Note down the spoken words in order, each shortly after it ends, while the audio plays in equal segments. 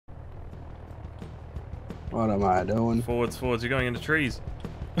What am I doing? Forwards, forwards. You're going into trees.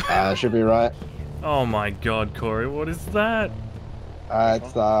 Should be right. Oh my god, Corey, what is that? It's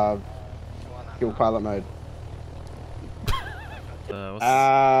skill pilot mode.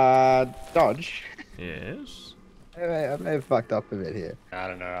 Dodge. Yes. I may have fucked up a bit here. I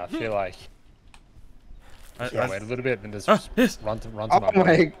don't know. I feel like wait a little bit and just yes. run to Oh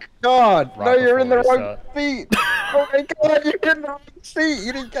my god! Right No, you're in the before we wrong start. seat! Oh my god, you're in the wrong seat!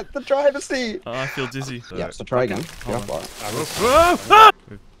 You didn't get the driver's seat! Oh, I feel dizzy. Yeah, so try again. Hold Yeah, on. fine.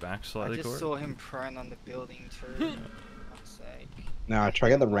 Move back slightly, I just Corey. saw him prone on the building too. For fuck's sake. Now try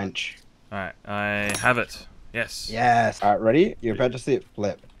get the wrench. Alright, I have it. Yes. Yes! Alright, ready? You're about to see it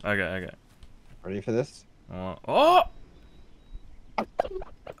flip. Okay, okay. Ready for this? Oh!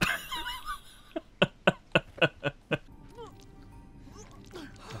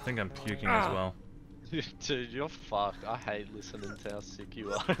 I think I'm puking as well. Dude, you're fucked. I hate listening to how sick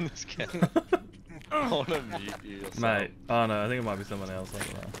you are in this game. I wanna mute you yourself. Mate, oh no, I think it might be someone else. I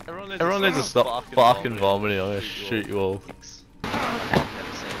don't know. Everyone needs to stop fucking vomiting. I'm gonna shoot you all.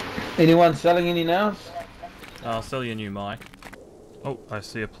 Anyone selling any now? I'll sell you a new mic. Oh, I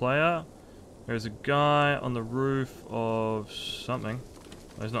see a player. There's a guy on the roof of something.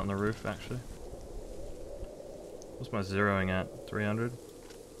 Oh, he's not on the roof, actually. What's my zeroing at? 300?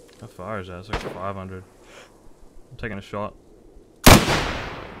 How far is that? It's like 500. I'm taking a shot.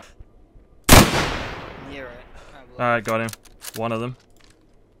 Near it. Alright, got him. One of them.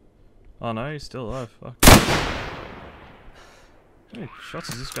 Oh no, he's still alive. Fuck. How many shots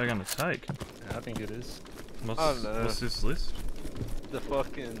is this guy gonna take? I think it is. What's this list? The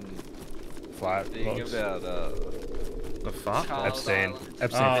fucking Flight thing box. about The fart? Charles Epstein. Island.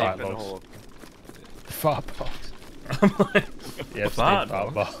 Epstein Oh. flight Ethan box. Hawke. Fart box. I'm like, Yeah, Epstein fart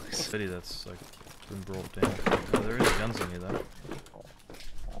fart box? box. City that's like been brought down. Oh, there is guns in here though.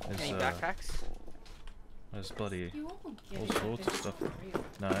 Any There's, backpacks? there's bloody all sorts of stuff.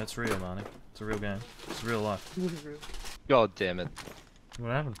 No, it's real, Marnie. It's a real game. It's real life. God damn it.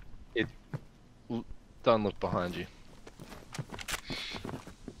 What happened? Don't look behind you.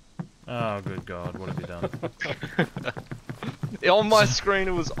 Oh, good God, what have you done? On my screen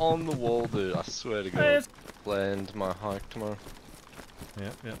it was on the wall, dude. I swear to God. Hey, Land my hike tomorrow.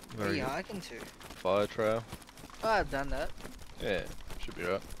 Yep, yep, Where are very you good. hiking to? Fire trail. Oh, I've done that. Yeah, should be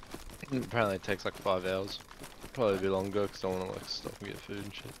right. Apparently it takes like 5 hours. Probably a bit longer because I want to like stop and get food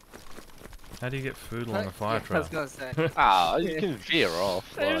and shit. How do you get food along a Yeah, fire I trail? was gonna say. Ah, you can veer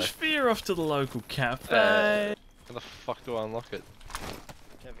off. Hey, Like, just veer off to the local cafe. how the fuck do I unlock it?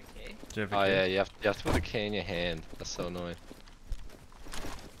 Do you have a key? Do you have a Oh key? yeah, you have to put the key in your hand. That's so annoying.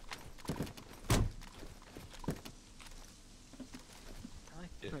 I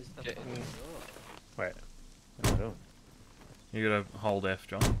Yeah, closed the get fucking in. door. Wait. What am I doing? You gotta hold F,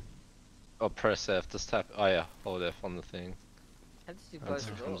 John. Oh, press F. Just tap. Oh yeah, hold F on the thing. How did you And close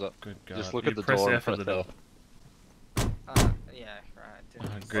it the comes door? up. Good God. Just look You at the press door. F and at the door. Yeah, right. Oh,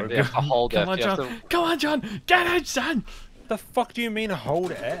 Didn't good. You have to hold Come F. on, You have John. to. Come on, John. Get it, son. What the fuck do you mean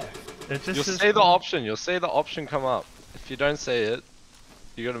hold F? It just You'll says- see the option. You'll see the option come up. If you don't see it,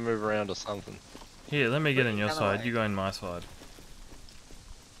 you gotta move around or something. Here, let me get in your Kinda side. like- You go in my side.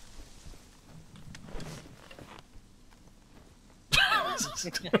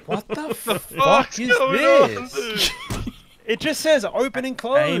 What the fuck Fuck's is going on, this? dude? It just says open and I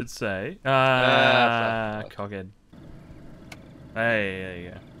close. would say. fuck. Cockhead. Hey, there you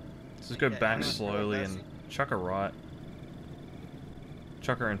go. Let's just go Yeah, back I'm slowly gonna and chuck her right.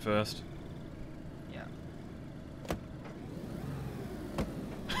 Chuck her in first. Yeah.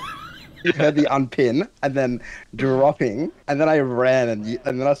 You heard the unpin and then dropping, and then I ran and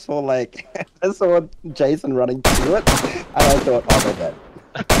then I saw like I saw Jason running through it, and I thought, oh, they're dead.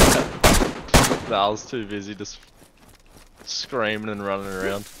 No, I was too busy just screaming and running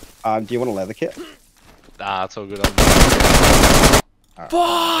around. Do you want a leather kit? Ah, it's all good.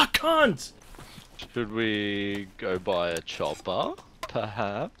 Fuck, cunt! Should we go buy a chopper?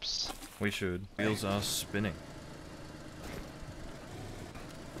 Perhaps? We should. Wheels are spinning.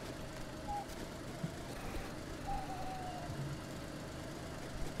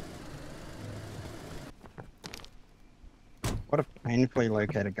 What a painfully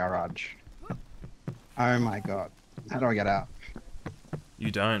located garage. Oh my god. How do I get out?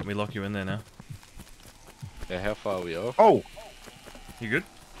 You don't. We lock you in there now. Yeah, how far are we off? Oh! You good?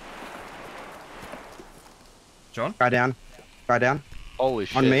 John? Guy down. Guy down. Holy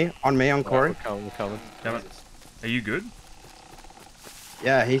shit. On me, on Corey. We're coming, we're coming. Damn it. Are you good?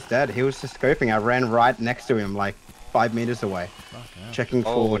 Yeah, he's dead. He was just scoping. I ran right next to him, like 5 meters away. Fuck yeah. Checking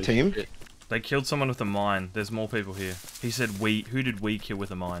for Holy team. shit. They killed someone with a mine. There's more people here. He said we. Who did we kill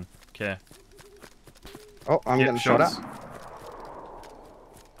with a mine? Care. Oh, I'm Yep, getting shot shots. at.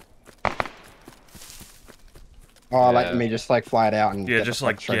 Oh, like Yeah. me just like fly it out and Yeah, get just the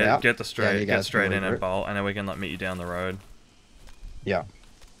like fuck straight out. get the straight, you get guys straight can in move and it. bolt, and then we can like meet you down the road. Yeah.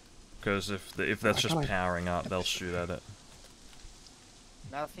 Because if that's Why just can't I- powering up, they'll shoot at it.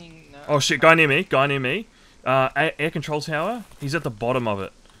 Nothing. No. Oh shit! Guy near me. Guy near me. Air control tower. He's at the bottom of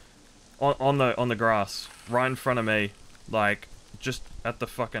it. On the grass, right in front of me, like just at the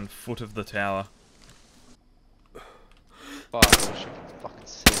fucking foot of the tower. Fuck, I wish I could fucking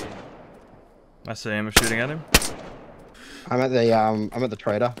see him. I see him shooting at him. I'm at the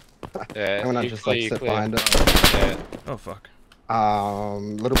trader. Yeah, I'm gonna you just like clear, sit clear. behind it. Yeah. Oh fuck.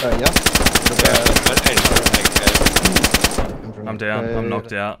 Little bit, yeah. I'm down. I'm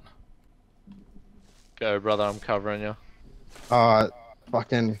knocked out. Go, brother, I'm covering you.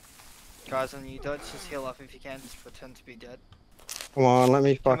 Fucking. Guys on you, Dodge, just heal up if you can. Just pretend to be dead. Come on, let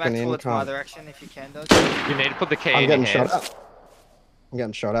me Come fucking back in. towards my Come. direction if you can, Dodge. You need to put the key I'm in getting your shot hands. at. I'm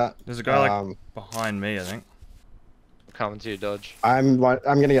getting shot at. There's a guy like behind me, I think. I'm coming to you, Dodge. I'm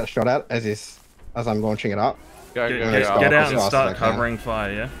gonna get shot at as I'm launching it up. Go, Get, go, get, go. get I'll out put and fast start as I can. covering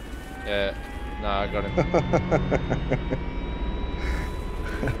fire, yeah? Yeah. No, I got him.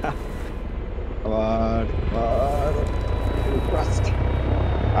 Come on, come on. Rust.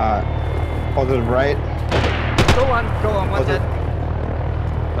 Positive right. Go on, one dead.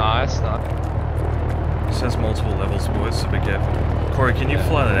 Nice, nice. This has multiple levels, boys, so be careful. Corey, can you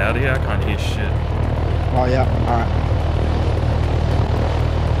fly that out of here? I can't hear shit. Oh yeah, alright.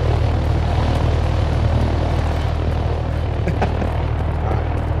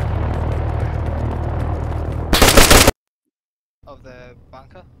 Of the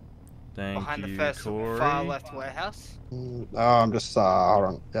bunker. Thank Behind you, the first Corey. far left warehouse. Oh, I'm just hold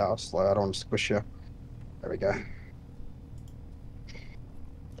on. Yeah, I'll slow. I don't want to squish you. There we go.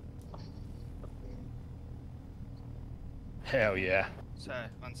 Hell yeah. So,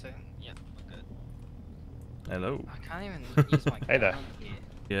 1 second. Yeah, we're good. Hello. I can't even use my Hey there. gun here.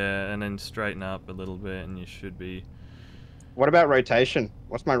 Yeah, and then straighten up a little bit, and you should be. What about rotation?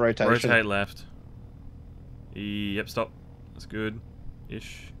 What's my rotation? Rotate left. Yep, stop. That's good.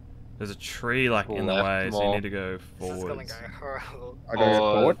 Ish. There's a tree like in the Left way, so you more. need to go This is gonna forwards. go horrible. I go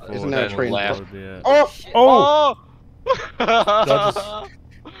forward. Isn't there a then tree in left. front? Yeah. Oh! Oh!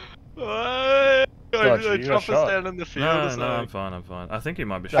 Dodge, you got Drop us shot. down in the field or No, no, something. I'm fine, I'm fine. I think he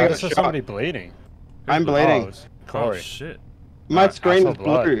might be I I got shooting. saw shot. somebody bleeding. I'm Oh, bleeding. it's Oh Corey. shit. My Alright, screen I is saw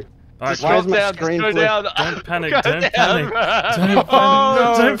blood. blue. Alright, Just Why go is my down, screen just go blue? down. don't panic, Go don't down, panic. bro. Don't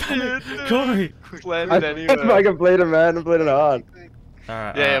Oh, panic, dude. Corey. Landed I'm anywhere. fucking bleeding, man. I'm bleeding hard.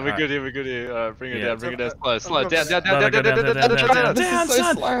 Alright, Yeah, alright, we're alright. good here, we're good here. Bring it Yeah. down, bring it down. Slow, slow. Down, down, No, down, no, down, go down, down, down, This down. is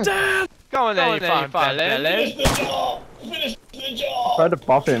so slow. down. Go on there, you fine fella. Tried to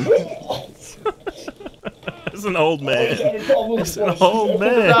pop him. It's an old man. It's an old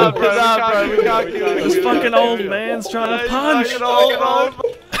man. Nah, bro, we can't do it. This fucking old man's trying to punch. Get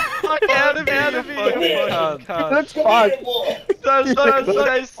out of here. That's fine. Don't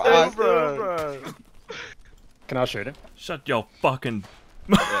stay still, bro. Can I shoot him? Shut your fucking.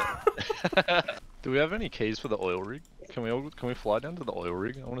 Do we have any keys for the oil rig? Can we fly down to the oil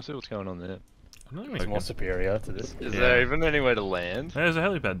rig? I want to see what's going on there. I don't think we It's more can. superior to this. Is Yeah. there even any way to land? There's a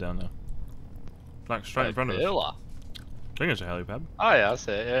helipad down there. Like straight in front of us. Villa. I think it's a helipad. Oh yeah, I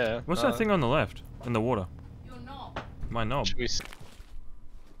see it, yeah. What's that thing on the left? In the water? My knob. Should we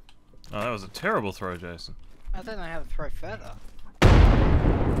Oh, that was a terrible throw, Jason. I don't know how to throw further.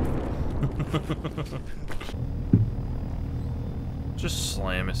 Just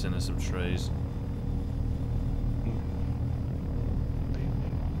slam us into some trees.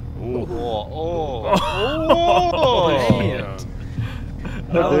 Ooh. Oh,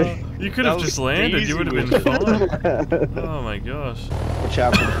 Oh, Dude. you could That have was just landed, you would have been fine. Oh my gosh. Watch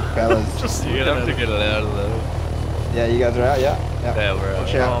out for the fellas. Just You're gonna have to get it out of there. Yeah, you guys are out, yeah? Yeah. Yeah, we're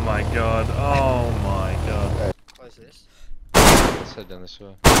Watch out. out. Oh my god. Oh my god. Close this. Let's head down this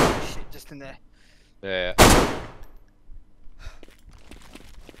way. Shit, just in there. Yeah.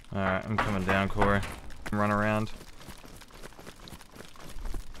 Alright, I'm coming down, Corey. Run around.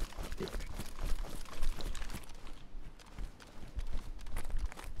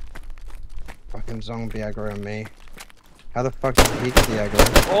 Fucking zombie aggro on me. How the fuck did he get the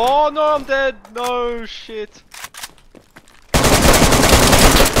aggro? Oh no, I'm dead. No shit.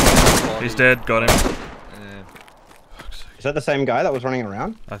 He's dead, got him. Yeah. Is that the same guy that was running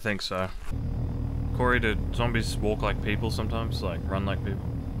around? I think so. Corey, do zombies walk like people sometimes? Like, run like people?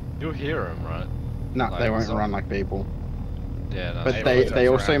 You'll hear him, right? No, Like they won't zombie. run like people. Yeah, no. But they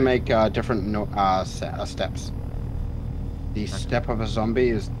also make different steps. The step of a zombie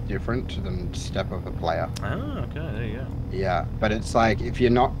is different than step of a player. Oh, okay, there you go. Yeah, but it's like if you're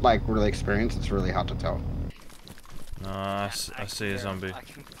not like really experienced, it's really hard to tell. I see a zombie. I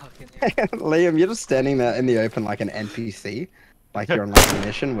can fucking Liam, you're just standing there in the open like an NPC, like you're on like a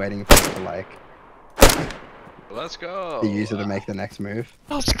mission, waiting for it to like Let's go. the user to make the next move.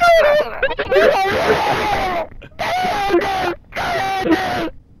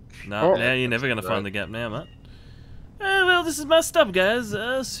 No, Oh. now you're never gonna find the gap now, mate. Oh, well, this is my stop, guys.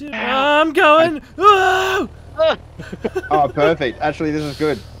 I'm going. Whoa! Oh, perfect. Actually, this is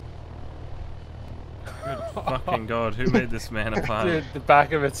good. Good fucking god, who made this man a farm? Dude, the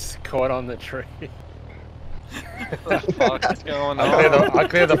back of it's caught on the tree. What the fuck is going I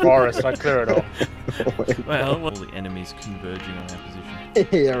clear the forest. I clear it all. Well, all the enemies converging on our position.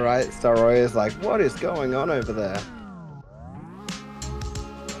 Yeah, right. Staroy is like, what is going on over there?